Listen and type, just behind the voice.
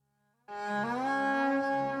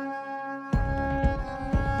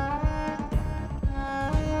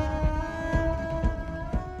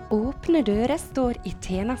Åpne dører står i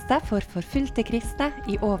tjeneste for forfulgte kristne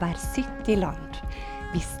i over 70 land.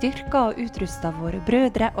 Vi styrker og utruster våre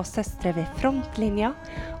brødre og søstre ved frontlinja,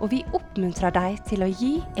 og vi oppmuntrer dem til å gi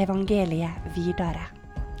evangeliet videre.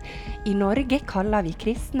 I Norge kaller vi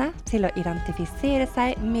kristne til å identifisere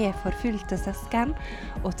seg med forfulgte søsken,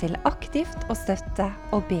 og til aktivt å støtte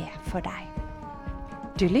og be for dem.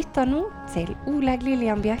 Du lytter nå til Oleg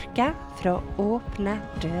Lillian Bjørke fra Åpne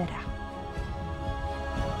dører.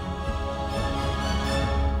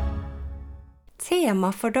 Tema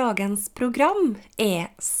for dagens program er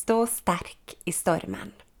 «Stå sterk i stormen».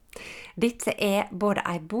 Dette er både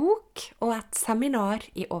en bok og et seminar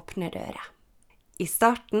i Åpne dører. I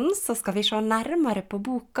starten så skal vi se nærmere på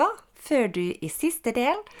boka, før du i siste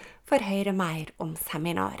del får høre mer om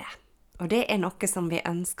seminaret. Og det er noe som vi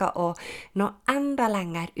ønsker å nå enda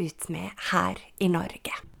lenger ut med her i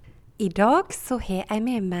Norge. I dag så har jeg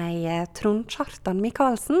med meg Trond Kjartan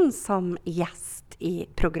Michaelsen som gjest i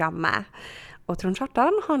programmet. Og Trond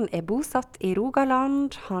Kjartan, han er bosatt i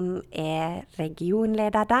Rogaland, han er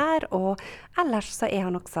regionleder der, og ellers så er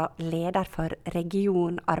han også leder for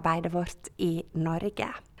regionarbeidet vårt i Norge.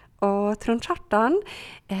 Og Trond Kjartan,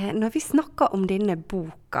 når vi snakker om denne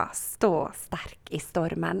boka, Stå sterk i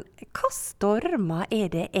stormen, hva stormer er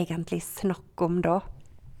det egentlig snakk om da?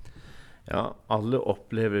 Ja, alle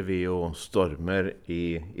opplever vi jo stormer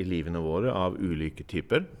i livene våre av ulike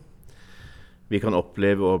typer. Vi kan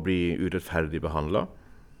oppleve å bli urettferdig behandlet.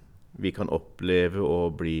 Vi kan oppleve å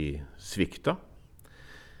bli svikta,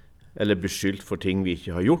 eller beskyldt for ting vi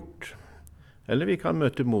ikke har gjort. Eller vi kan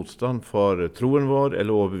møte motstand for troen vår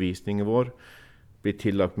eller overbevisningen vår, bli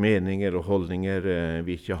tillagt meninger og holdninger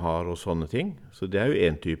vi ikke har og sånne ting. Så det er jo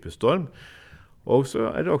en type storm. Og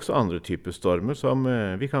så er det også andre typer stormer som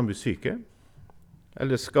vi kan bli syke,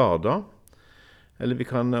 eller skadet, eller vi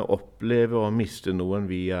kan oppleve å miste noen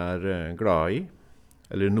vi er glad i,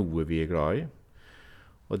 eller noe vi er glad i.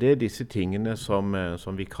 Og det er disse tingene som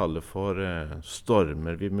vi kaller for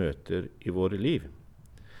stormer vi møter i våre liv.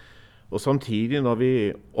 Og samtidig når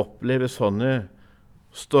vi opplever sånne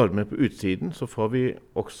stormer på utsiden, så får vi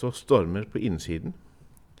også stormer på innsiden,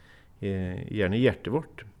 gjerne i hjertet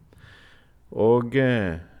vårt. Og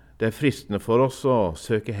det er fristende for oss å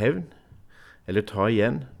søke hevn, eller ta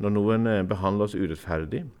igjen når noen behandler oss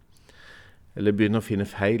urettferdig, eller begynner å finne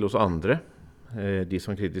feil hos andre, de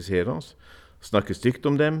som kritiserer oss, snakke stygt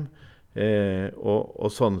om dem,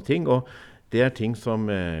 og sånne ting. Og det er ting som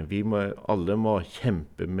vi alle må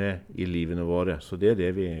kjempe med i livene våre. Så det er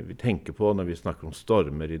det vi tenker på når vi snakker om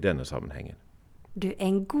stormer i denne sammenhengen. Du,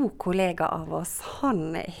 en god kollega av oss,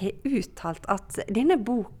 han har uttalt at denne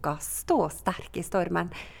boka, Stå sterk i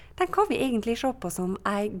stormen, den kan vi egentlig se på som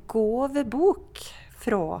en gåvebok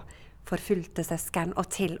fra forfulgte søsken og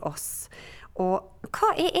til oss. Og hva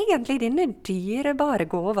er egentlig denne dyrebare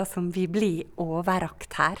gåva som vi blir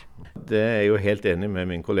overrakt her? Det er jeg jo helt enig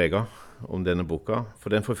med min kollega om denne boka.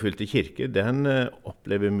 For den forfulgte kirke, den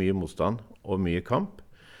opplever mye motstand og mye kamp.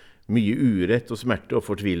 Mye urett og smerte og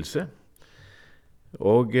fortvilelse.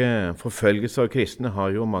 Og forfølgelse av kristne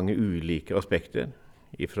har jo mange ulike aspekter.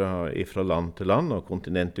 Fra land til land og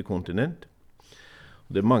kontinent til kontinent.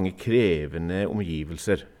 Og det er mange krevende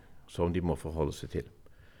omgivelser som de må forholde seg til.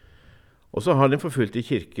 Og så har den forfulgte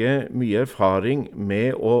kirke mye erfaring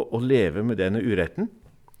med å leve med denne uretten.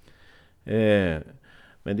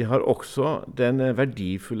 Men de har også den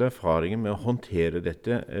verdifulle erfaringen med å håndtere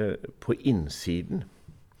dette på innsiden.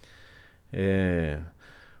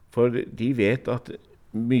 For de vet at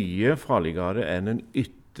mye farligere enn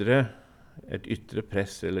et ytre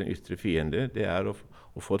press eller en ytre fiende, det er å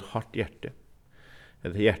få et hardt hjerte.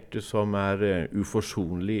 Et hjerte som er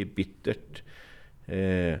uforsonlig, bittert.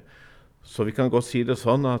 Så vi kan godt si det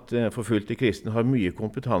sånn at forfulgte kristne har mye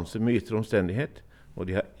kompetanse med ytre omstendighet, og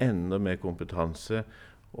de har enda mer kompetanse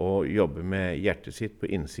å jobbe med hjertet sitt på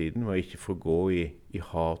innsiden, og ikke få gå i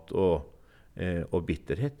hat og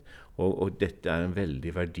bitterhet. Og dette er en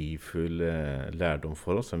veldig verdifull lærdom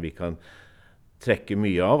for oss, som vi kan trekke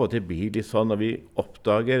mye av, og det blir litt sånn når vi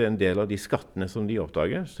oppdager en del av de skattene som de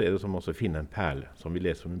oppdager, så er det som også å finne en perle. Som vi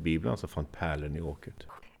leser om i Bibelen, så fant perlen i åkert.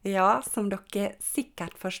 Ja, som dere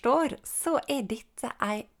sikkert forstår, så er dette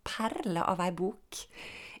en perle av en bok.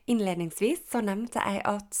 Innledningsvis så nevnte jeg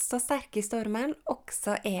at Stå sterk i stormen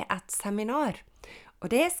også er et seminar. Og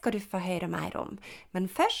det skal du få høre mer om. Men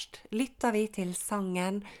først lytter vi til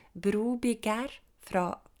sangen Brobygger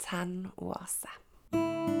fra Tenn Oase.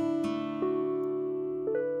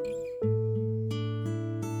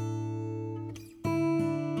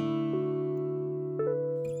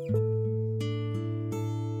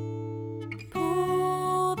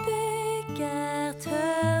 Brobygger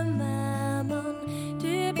tømmer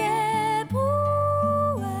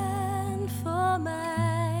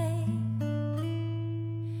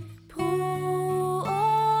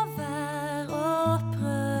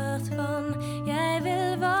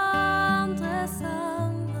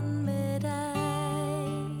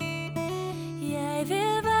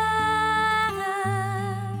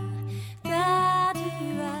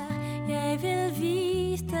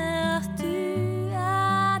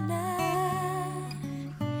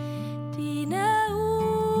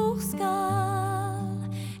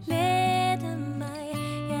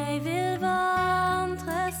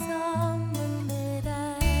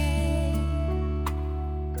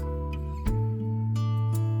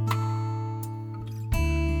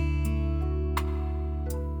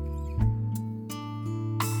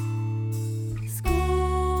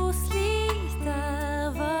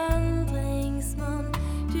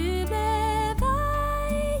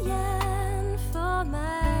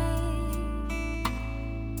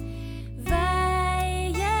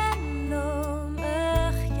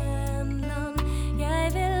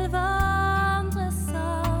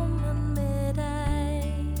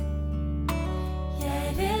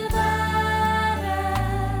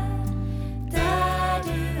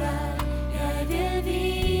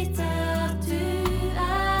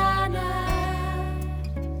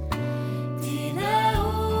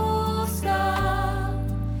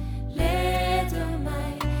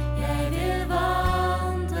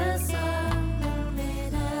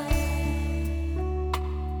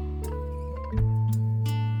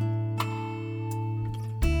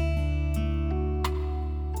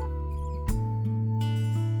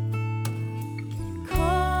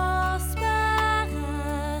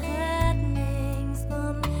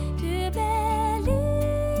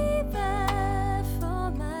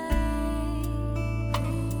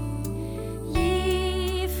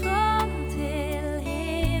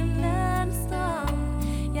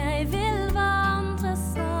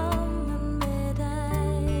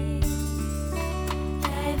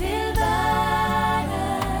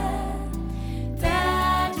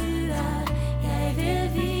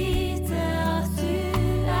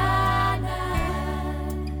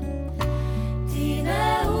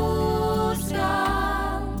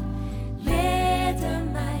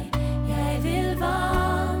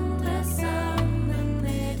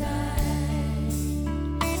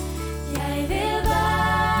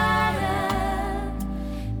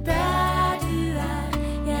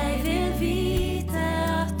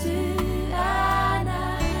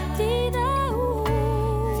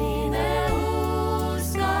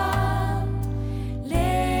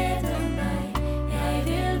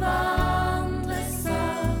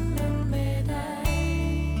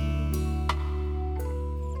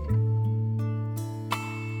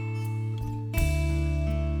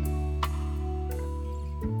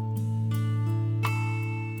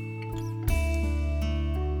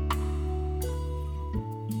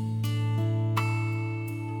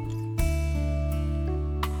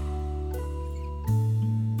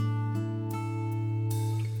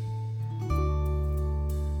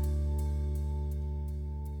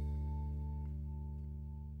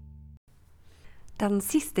Den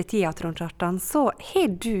siste tida, Trond Kjartan, så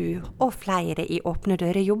har du og flere i Åpne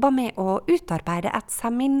dører jobbet med å utarbeide et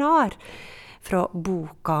seminar fra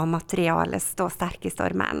boka og materialet Stå sterk i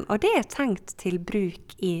stormen. Og det er tenkt til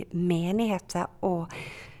bruk i menigheter og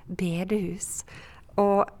bedehus.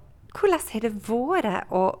 Og hvordan har det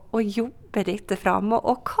vært å jobbe dette fram,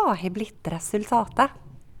 og hva har blitt resultatet?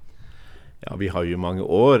 Ja, vi har jo mange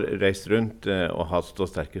år reist rundt og hatt Stå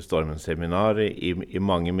sterk i stormen-seminar i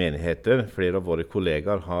mange menigheter. Flere av våre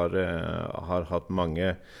kollegaer har hatt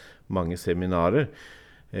mange seminarer.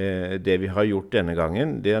 Det vi har gjort denne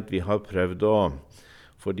gangen, det er at vi har prøvd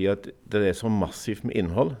fordi at det er så massivt med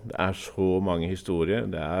innhold, det er så mange historier,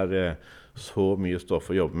 det er så mye stoff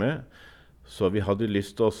å jobbe med, så vi hadde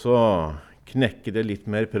lyst til å knekke det litt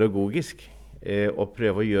mer pedagogisk, og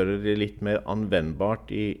prøve å gjøre det litt mer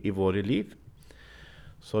anvendbart i våre liv.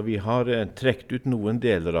 Så vi har trekt ut noen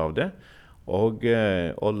deler av det, og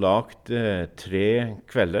lagt 3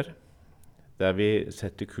 kvelder, der vi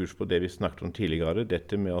setter kurs på det vi snakket om tidligere,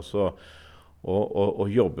 dette med å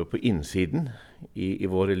jobbe på innsiden i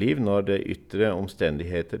våre liv når det ytre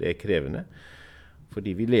omstendigheter er krevende.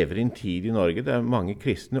 Fordi vi lever i en tid i Norge der mange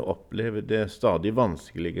kristne opplever det stadig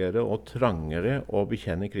vanskeligere og trangere å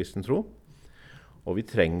bekjenne kristen tro. Og vi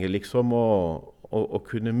trenger liksom å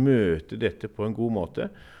kunne møte dette på en god måte.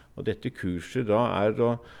 Og dette kurset da er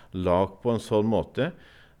lagt på en sånn måte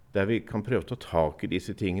der vi kan prøve å ta tak i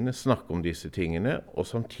disse tingene, snakke om disse tingene, og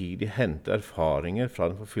samtidig hente erfaringer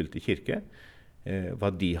fra den forfulgte kirke,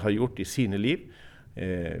 hva de har gjort i sine liv,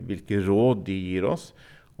 hvilke råd de gir oss,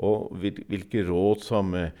 og hvilke råd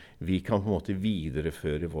som vi kan på en måte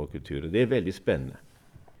videreføre i vår kultur. Det er veldig spennende.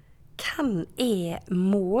 Hvem er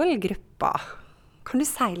målgruppa? Kan du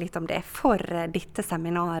si litt om det for dette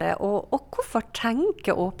seminaret, og hvorfor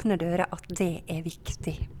tenker Åpne dører at det er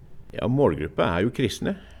viktig? Ja, målgruppa er jo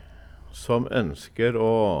kristne som ønsker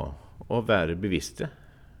å være bevisste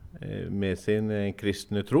med sin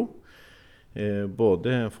kristne tro.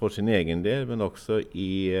 Både for sin egen del, men også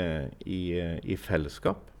i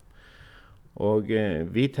fellesskap. Og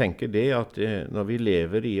vi tenker det at når vi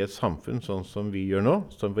lever i et samfunn sånn som vi gjør nå,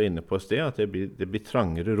 som vi var inne på et sted, at det blir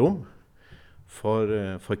trangere rom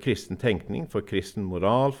for kristen tenkning, for kristen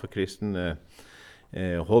moral, for kristne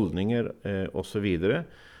holdninger og så videre,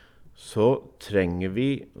 så trenger vi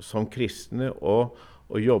som kristne å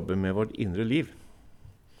jobbe med vårt indre liv,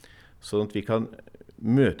 sånn at vi kan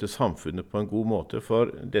møte samfunnet på en god måte, for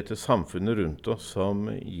dette samfunnet rundt oss som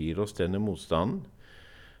gir oss denne motstanden,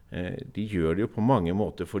 de gjør det jo på mange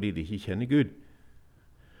måter fordi de ikke kjenner Gud.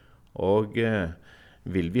 Og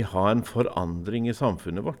vil vi ha en forandring i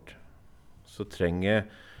samfunnet vårt, så trenger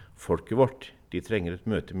folket vårt, de trenger et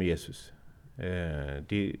møte med Jesus.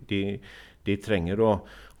 De trenger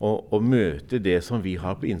å møte det som vi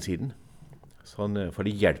har på innsiden. For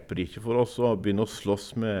det hjelper ikke for oss å begynne å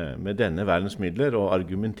slåss med denne verdens midler og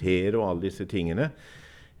argumentere og alle disse tingene.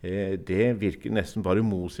 Det virker nesten bare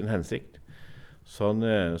mot sin hensikt. Så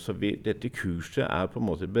dette kurset er på en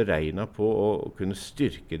måte beregnet på å kunne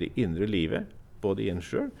styrke det indre livet, både i en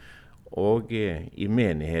selv og i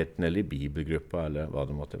menigheten eller i bibelgruppa eller hva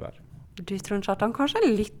det måtte være. Du, Trond Kjartan, kanskje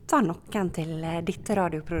lytter noen til dette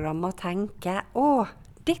radioprogrammet og tenker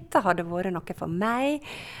dette hadde vært noe for meg,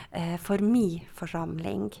 for min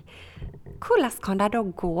forsamling. Hvordan kan de da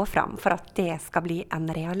gå fram for at det skal bli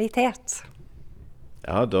en realitet?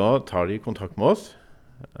 Ja, da tar de kontakt med oss.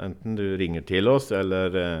 Enten du ringer til oss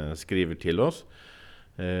eller skriver til oss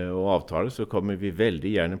og avtaler, så kommer vi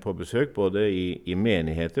veldig gjerne på besøk, både i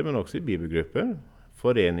menigheter, men også i bibelgrupper,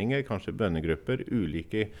 foreninger, kanskje bønnegrupper,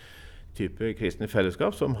 ulike typer kristne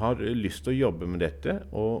fellesskap som har lyst til å jobbe med dette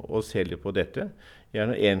og se litt på dette.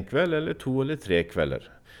 Gjerne 1 kveld, eller 2 eller 3 kvelder.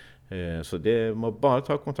 Så det må bare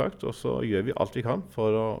ta kontakt, og så gjør vi alt vi kan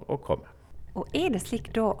for å komme. Og er det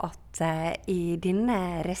slik da at i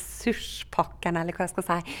denne ressurspakken, eller hva jeg skal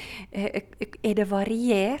si, er det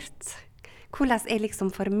variert? Hvordan er liksom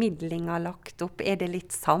formidlingen lagt opp? Er det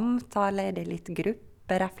litt samtale, er det litt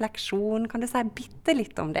grupperefleksjon? Kan du si bitte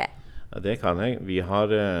litt om det? Ja, det kan jeg. Vi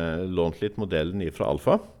har lånt litt modellen fra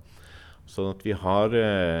Alfa, sånn at vi har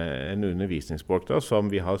en undervisningsbolk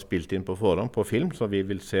som vi har spilt inn på forhånd på film, som vi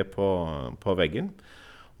vil se på veggen.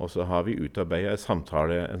 Og så har vi utarbeidet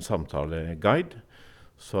en samtaleguide,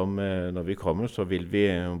 som når vi kommer, så vil vi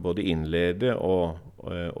både innlede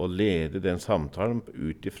og lede den samtalen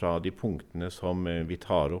ut ifra de punktene som vi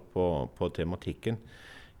tar opp på tematikken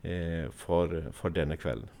for denne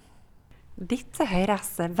kvelden. Dette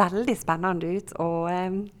høres veldig spennende ut, og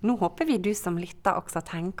nå håper vi du som lytter også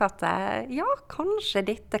tenker at ja, kanskje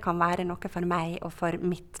dette kan være noe for meg og for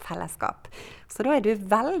mitt fellesskap. Så da er du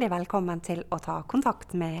veldig velkommen til å ta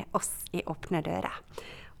kontakt med oss i Åpne dører,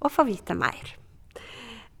 og få vite mer.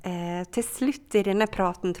 Til slutt i denne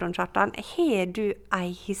praten, Trond Kjartan, har du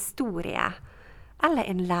en historie eller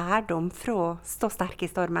en lærdom fra Stå sterk i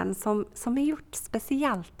stormen som har gjort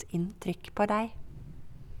spesielt inntrykk på deg?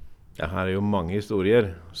 Ja, her er jo mange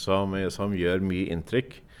historier som gjør mye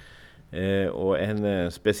inntrykk. Og en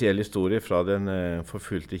spesiell historie fra den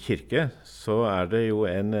forfulgte kirke, så er det jo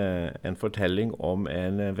en fortelling om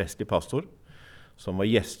en vestlig pastor som var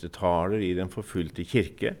gjestetaler i den forfulgte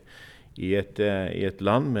kirke i et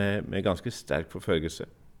land med ganske sterk forfølgelse.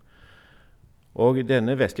 Og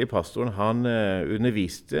denne vestlige pastoren han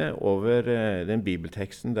underviste over den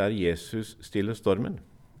bibelteksten der Jesus stiller stormen.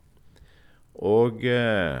 Og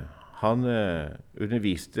han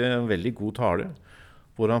underviste en veldig god tale,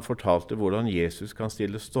 hvor han fortalte hvordan Jesus kan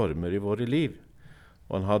stille stormer i våre liv.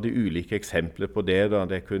 Og han hadde ulike eksempler på det. Da.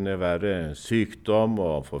 Det kunne være sykdom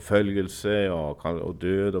og forfølgelse og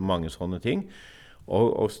død og mange sånne ting.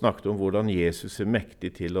 Og snakket om hvordan Jesus er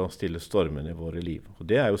mektig til å stille stormene i våre liv. Og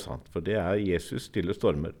det er jo sant, for det er Jesus stiller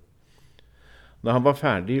stormer. Når han var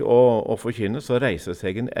ferdig å forkynne, så reiser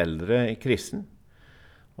seg en eldre kristen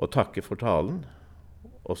og takker for talen.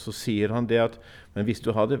 Og så sier han det at, men hvis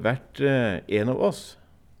du hadde vært en av oss,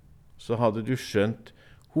 så hadde du skjønt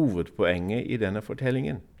hovedpoenget i denne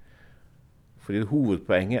fortellingen. Fordi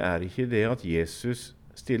hovedpoenget er ikke det at Jesus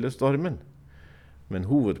stiller stormen, men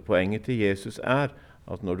hovedpoenget til Jesus er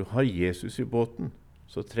at når du har Jesus i båten,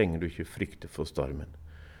 så trenger du ikke frykte for stormen.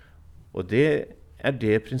 Og det er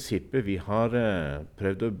det prinsippet vi har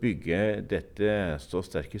prøvd å bygge dette Stå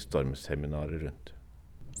sterk i stormseminaret rundt.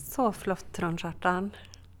 Så flott, Trond Kjartan.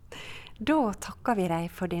 Da takker vi deg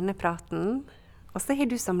for denne praten, og så har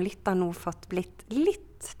du som lytter nå fått blitt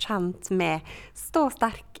litt kjent med Stå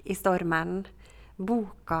sterk i stormen,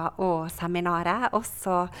 boka og seminaret, og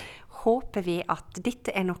så håper vi at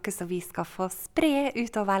dette er noe som vi skal få spre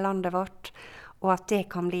utover landet vårt, og at det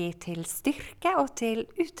kan bli til styrke og til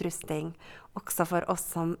utrustning, også for oss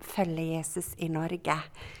som følger Jesus i Norge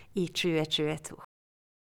i 2022.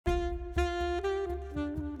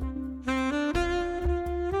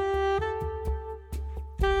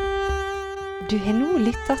 Du har nå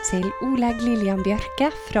lyttet til Oleg Lillian Bjørke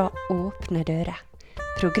fra Åpne dører.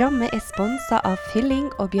 Programmet er sponset av Fylling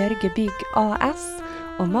og Bjørge Bygg AS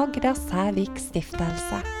og Magda Sævik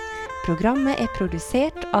Stiftelse. Programmet er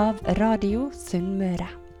produsert av Radio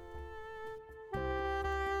Sunnmøre.